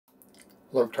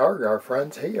Hello Targar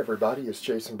friends, hey everybody, it's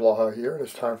Jason Blaha here, and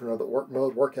it's time for another work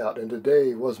mode workout, and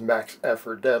today was max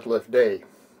effort deadlift day.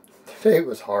 Today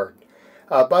was hard.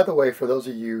 By the way, for those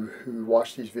of you who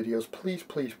watch these videos, please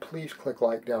click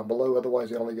like down below, otherwise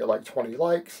they only get like 20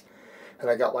 likes, and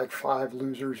I got like 5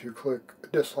 losers who click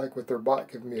dislike with their bot,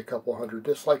 giving me a couple hundred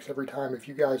dislikes every time. If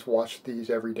you guys watch these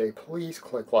every day, please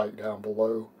click like down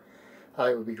below.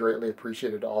 I would be greatly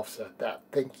appreciated to offset that.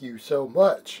 Thank you so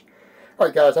much.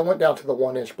 Alright guys, I went down to the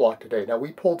 1-inch block today. Now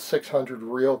we pulled 600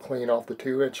 real clean off the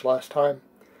 2-inch last time.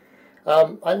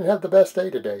 I didn't have the best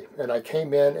day today, and I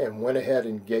came in and went ahead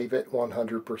and gave it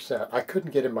 100%. I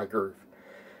couldn't get in my groove.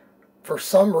 For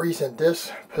some reason,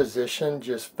 this position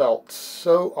just felt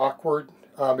so awkward.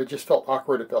 It just felt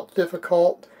awkward. It felt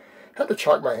difficult. I had to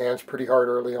chalk my hands pretty hard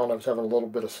early on. I was having a little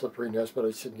bit of slipperiness, but I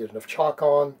just didn't get enough chalk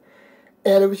on.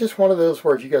 And it was just one of those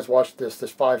where if you guys watched this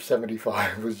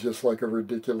 575 was just like a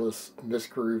ridiculous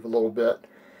misgroove a little bit.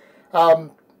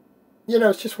 You know,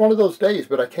 it's just one of those days,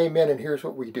 but I came in and here's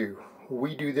what we do.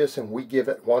 We do this and we give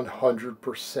it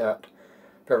 100% of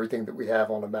everything that we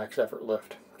have on a max effort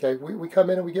lift. Okay, we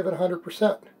come in and we give it 100%.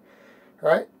 All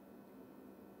right?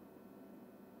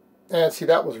 And see,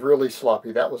 that was really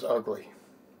sloppy. That was ugly.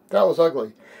 That was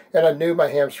ugly. And I knew my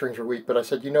hamstrings were weak, but I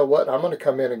said, you know what? I'm going to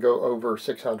come in and go over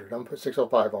 600. I'm going to put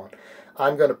 605 on.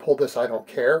 I'm going to pull this. I don't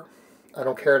care. I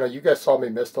don't care. Now, you guys saw me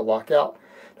miss the lockout.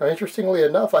 Now, interestingly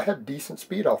enough, I had decent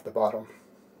speed off the bottom.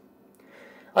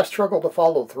 I struggled to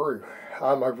follow through.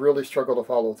 I really struggled to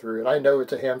follow through. And I know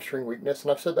it's a hamstring weakness,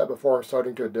 and I've said that before. I'm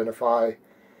starting to identify,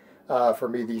 for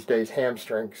me these days,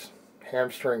 hamstrings,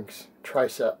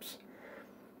 triceps.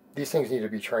 These things need to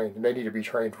be trained, and they need to be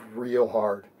trained real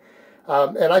hard.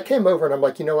 And I came over and I'm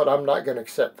like, you know what, I'm not going to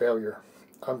accept failure.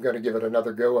 I'm going to give it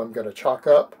another go. I'm going to chalk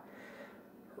up,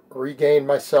 regain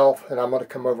myself, and I'm going to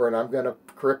come over and I'm going to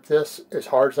grip this as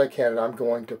hard as I can, and I'm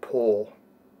going to pull.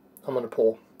 I'm going to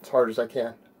pull as hard as I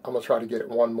can. I'm going to try to get it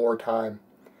one more time,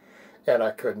 and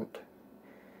I couldn't.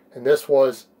 And this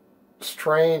was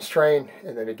strain,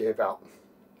 and then it gave out.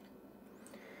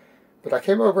 But I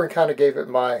came over and kind of gave it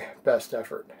my best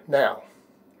effort. Now,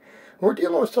 when we're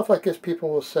dealing with stuff like this, people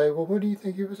will say, well, what do you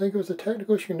think? You think it was a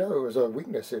technical issue? No, it was a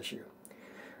weakness issue.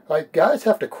 Like, guys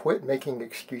have to quit making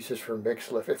excuses for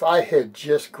mixed lift. If I had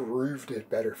just grooved it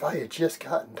better, if I had just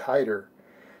gotten tighter.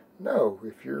 No,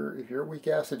 if your weak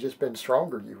ass had just been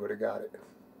stronger, you would have got it.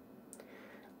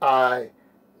 I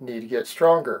need to get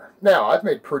stronger. Now, I've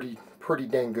made pretty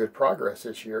dang good progress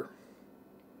this year.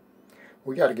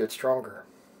 We got to get stronger.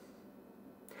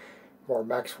 More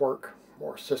max work,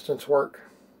 more assistance work.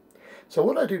 So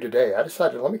what I do today, I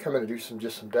decided let me come in and do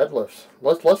just some deadlifts.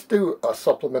 Let's do a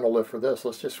supplemental lift for this.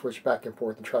 Let's just switch back and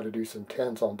forth and try to do some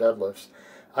 10s on deadlifts.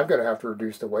 I'm going to have to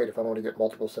reduce the weight if I want to get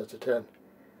multiple sets of 10.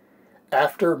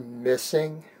 After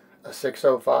missing a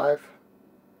 605,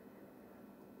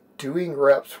 doing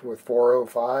reps with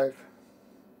 405,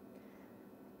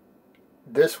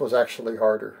 this was actually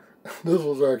harder. This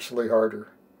was actually harder.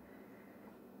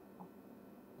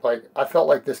 Like, I felt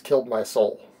like this killed my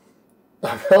soul.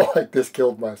 I felt like this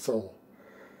killed my soul.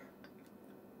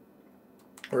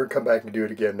 We're going to come back and do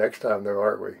it again next time, though,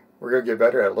 aren't we? We're going to get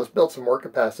better at it. Let's build some more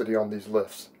capacity on these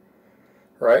lifts.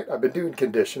 Right? I've been doing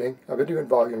conditioning. I've been doing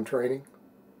volume training.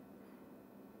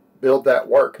 Build that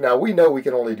work. Now, we know we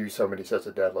can only do so many sets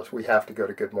of deadlifts. We have to go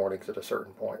to good mornings at a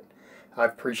certain point.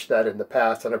 I've preached that in the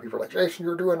past. I know people are like, Jason,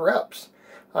 you're doing reps.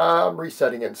 I'm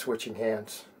resetting it and switching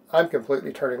hands. I'm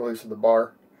completely turning loose of the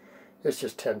bar. It's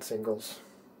just 10 singles.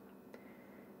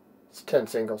 It's 10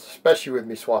 singles, especially with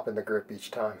me swapping the grip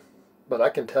each time. But I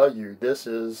can tell you, this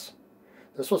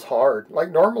was hard.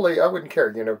 Like, normally I wouldn't care,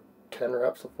 you know, 10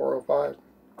 reps of 405,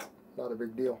 not a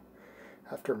big deal.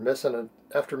 After missing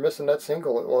that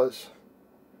single, it was.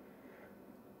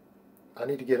 I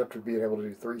need to get up to being able to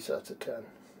do 3 sets of 10,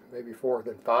 maybe 4,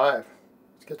 then 5.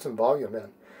 Let's get some volume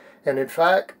in. And in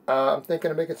fact, I'm thinking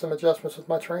of making some adjustments with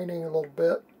my training a little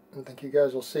bit. I think you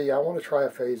guys will see. I want to try a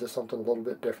phase of something a little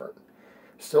bit different.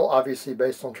 Still obviously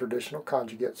based on traditional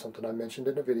conjugate, something I mentioned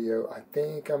in the video. I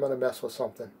think I'm going to mess with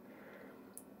something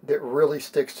that really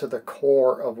sticks to the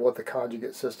core of what the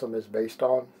conjugate system is based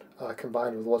on,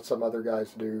 combined with what some other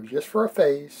guys do, just for a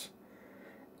phase.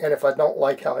 And if I don't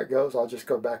like how it goes, I'll just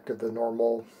go back to the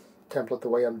normal template the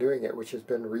way I'm doing it, which has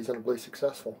been reasonably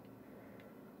successful.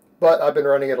 But I've been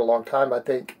running it a long time. I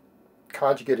think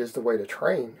conjugate is the way to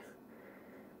train,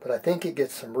 but I think it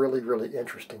gets some really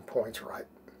interesting points right.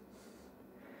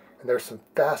 And there's some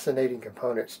fascinating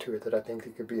components to it that I think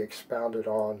that could be expounded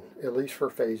on, at least for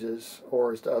phases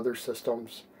or as to other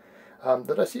systems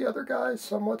that I see other guys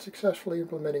somewhat successfully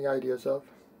implementing ideas of.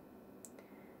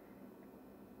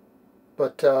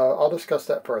 But I'll discuss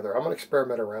that further. I'm going to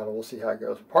experiment around and we'll see how it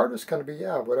goes. Part of it's going to be,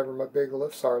 yeah, whatever my big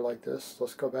lifts are like this,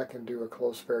 let's go back and do a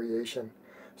close variation.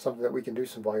 Something that we can do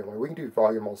some volume on. We can do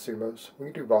volume on sumos. We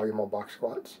can do volume on box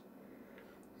squats.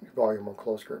 Volume on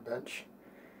close grip bench.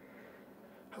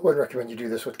 I wouldn't recommend you do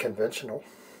this with conventional,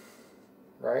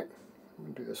 right? You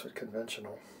can do this with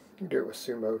conventional. You can do it with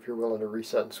sumo if you're willing to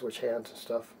reset and switch hands and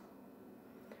stuff.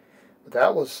 But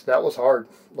that was hard.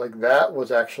 Like, that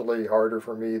was actually harder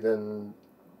for me than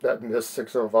that missed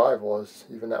 605 was,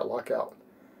 even that lockout.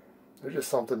 There's just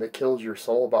something that kills your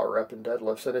soul about repping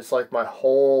deadlifts. And it's like my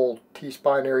whole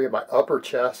T-spine area, my upper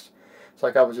chest, it's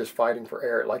like I was just fighting for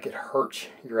air. Like it hurts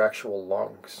your actual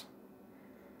lungs.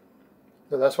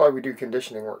 So that's why we do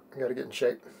conditioning work. You got to get in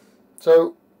shape.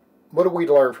 So what do we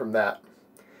learn from that?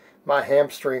 My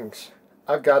hamstrings.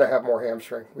 I've got to have more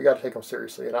hamstring. We got to take them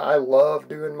seriously. And I love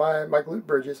doing my glute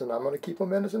bridges, and I'm going to keep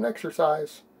them in as an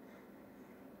exercise.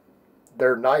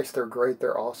 They're nice. They're great.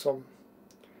 They're awesome.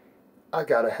 I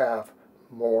got to have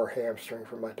more hamstring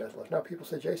for my deadlift. Now people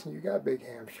say, Jason, you got big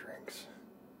hamstrings.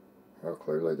 Well,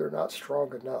 clearly they're not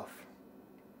strong enough.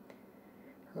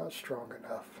 They're not strong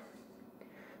enough.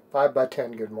 5 by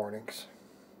 10 good mornings.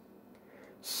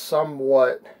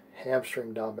 Somewhat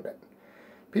hamstring dominant.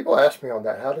 People ask me on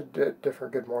that, how do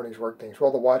different good mornings work things?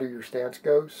 Well, the wider your stance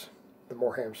goes, the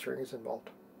more hamstring is involved.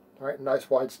 All right, nice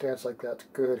wide stance like that's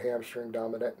good hamstring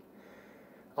dominant.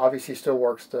 Obviously still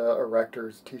works the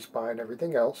erectors, T-spine,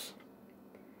 everything else.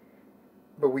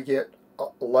 But we get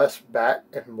less back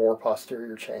and more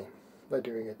posterior chain by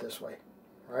doing it this way,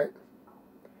 right?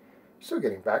 Still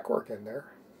getting back work in there.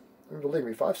 And believe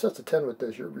me, 5 sets of 10 with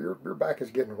this, your back is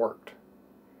getting worked.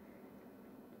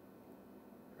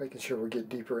 Making sure we get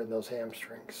deeper in those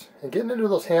hamstrings. And getting into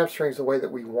those hamstrings the way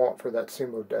that we want for that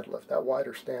sumo deadlift. That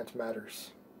wider stance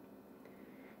matters.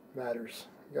 Matters.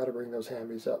 You got to bring those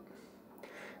hammies up.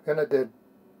 Then I did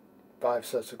 5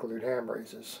 sets of glute ham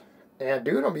raises. And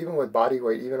doing them even with body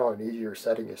weight, even on an easier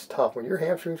setting, is tough. When your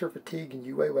hamstrings are fatigued and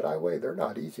you weigh what I weigh, they're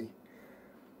not easy.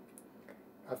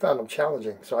 I found them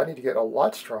challenging, so I need to get a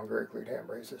lot stronger at glute ham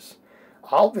raises.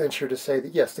 I'll venture to say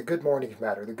that, yes, the good mornings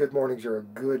matter. The good mornings are a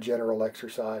good general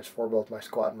exercise for both my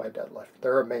squat and my deadlift.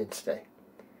 They're a mainstay.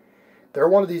 They're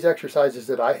one of these exercises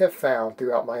that I have found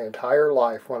throughout my entire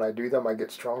life. When I do them, I get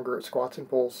stronger at squats and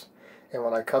pulls. And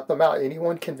when I cut them out,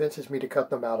 anyone convinces me to cut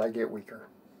them out, I get weaker.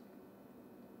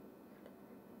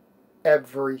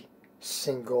 Every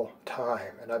single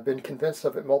time. And I've been convinced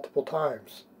of it multiple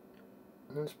times.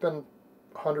 And it's been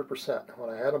 100%. When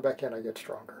I add them back in, I get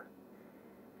stronger.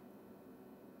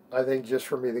 I think just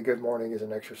for me, the good morning is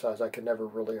an exercise I can never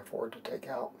really afford to take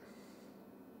out.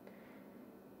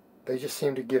 They just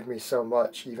seem to give me so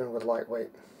much, even with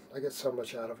lightweight. I get so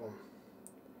much out of them.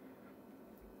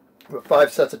 But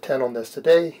 5 sets of 10 on this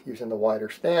today, using the wider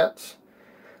stance.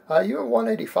 Even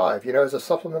 185, as a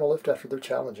supplemental lift after they're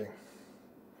challenging.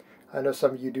 I know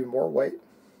some of you do more weight.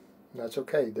 And that's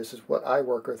okay. This is what I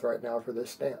work with right now for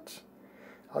this stance.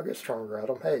 I'll get stronger at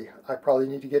them. Hey, I probably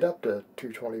need to get up to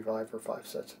 225 for 5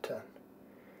 sets of 10.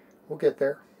 We'll get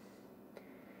there.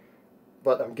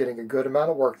 But I'm getting a good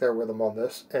amount of work there with them on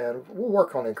this, and we'll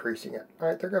work on increasing it. All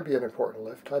right, they're going to be an important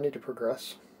lift. I need to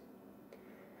progress.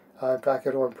 In fact,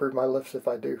 it'll improve my lifts if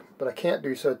I do. But I can't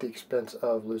do so at the expense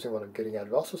of losing what I'm getting out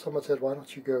of it. Also, someone said, why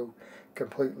don't you go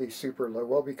completely super low?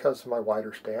 Well, because of my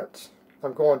wider stance.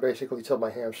 I'm going basically till my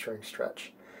hamstrings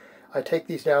stretch. I take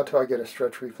these down till I get a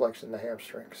stretch reflex in the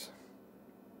hamstrings.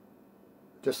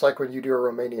 Just like when you do a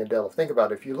Romanian deadlift. Think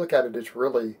about it. If you look at it, it's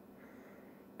really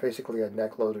basically a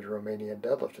neck-loaded Romanian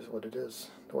deadlift is what it is,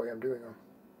 the way I'm doing them.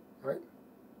 Right?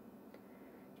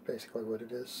 It's basically what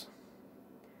it is.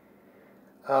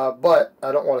 But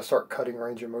I don't want to start cutting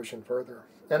range of motion further.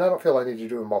 And I don't feel I need to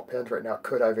do them all pins right now.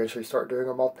 Could I eventually start doing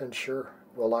them all pins? Sure.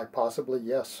 Will I? Possibly,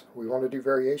 yes. We want to do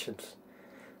variations.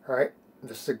 All right?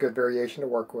 This is a good variation to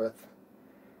work with.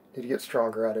 Need to get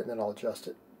stronger at it, and then I'll adjust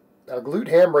it. Now, glute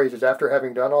ham raises, after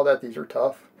having done all that, these are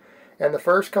tough. And the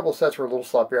first couple sets were a little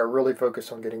sloppy. I really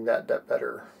focused on getting that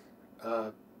better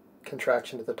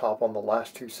contraction at the top on the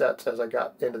last 2 sets as I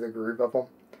got into the groove of them.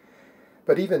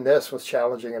 But even this was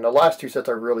challenging. And the last 2 sets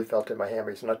I really felt in my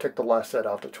hammies. And I took the last set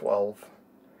out to 12.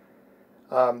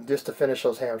 Just to finish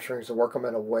those hamstrings and work them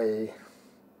in a way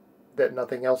that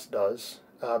nothing else does.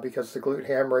 Because the glute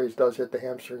ham raise does hit the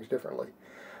hamstrings differently.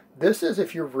 This is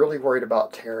if you're really worried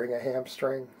about tearing a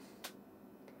hamstring.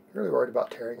 Really worried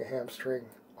about tearing a hamstring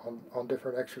on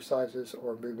different exercises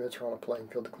or movements or on a playing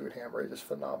field. The glute ham raise is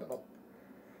phenomenal.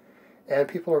 And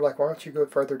people are like, why don't you go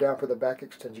further down for the back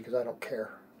extension? Because I don't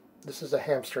care. This is a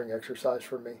hamstring exercise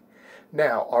for me.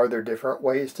 Now, are there different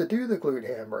ways to do the glute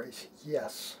ham raise?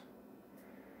 Yes.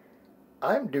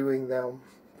 I'm doing them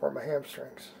for my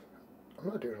hamstrings. I'm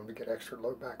not doing them to get extra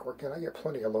low back work in. I get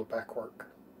plenty of low back work.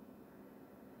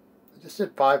 I just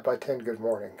did 5 by 10 good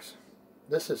mornings.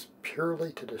 This is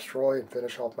purely to destroy and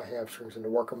finish off my hamstrings and to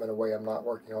work them in a way I'm not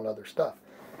working on other stuff.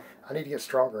 I need to get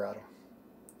stronger at them.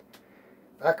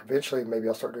 Back eventually, maybe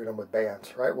I'll start doing them with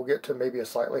bands, right? We'll get to maybe a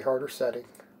slightly harder setting,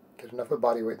 get enough of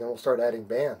body weight, then we'll start adding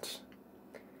bands.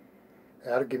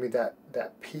 That'll give me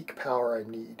that peak power I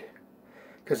need.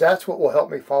 Because that's what will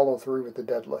help me follow through with the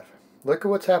deadlift. Look at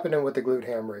what's happening with the glute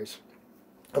ham raise.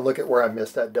 And look at where I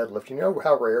missed that deadlift. You know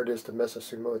how rare it is to miss a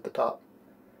sumo at the top?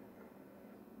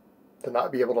 To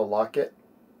not be able to lock it?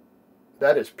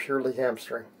 That is purely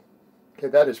hamstring. Okay,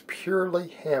 that is purely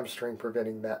hamstring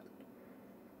preventing that.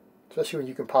 Especially when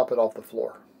you can pop it off the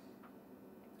floor.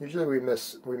 Usually we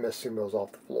miss sumos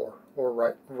off the floor.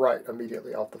 Or right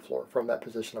immediately off the floor from that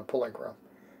position I'm pulling from.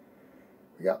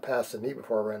 We got past the knee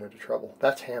before I ran into trouble.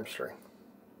 That's hamstring.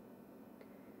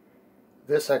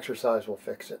 This exercise will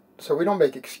fix it. So we don't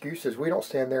make excuses. We don't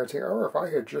stand there and say, oh, if I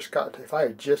had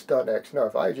just done X. No,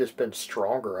 if I had just been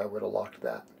stronger, I would have locked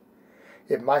that.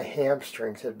 If my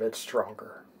hamstrings had been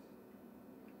stronger.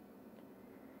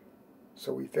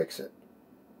 So we fix it.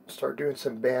 Start doing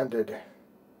some banded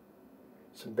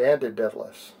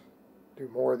deadlifts. Do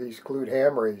more of these glute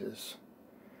ham raises.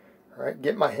 All right,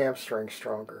 get my hamstrings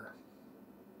stronger.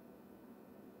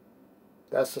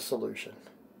 That's the solution.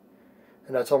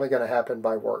 And that's only going to happen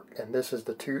by work. And this is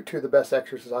the two of the best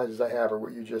exercises I have are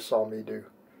what you just saw me do.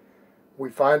 We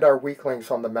find our weak links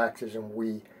on the maxes and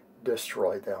we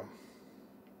destroy them.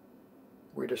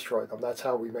 We destroy them. That's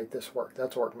how we make this work.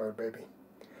 That's work mode, baby.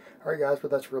 Alright guys, but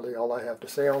that's really all I have to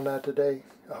say on that today.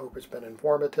 I hope it's been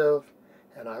informative,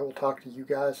 and I will talk to you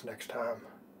guys next time.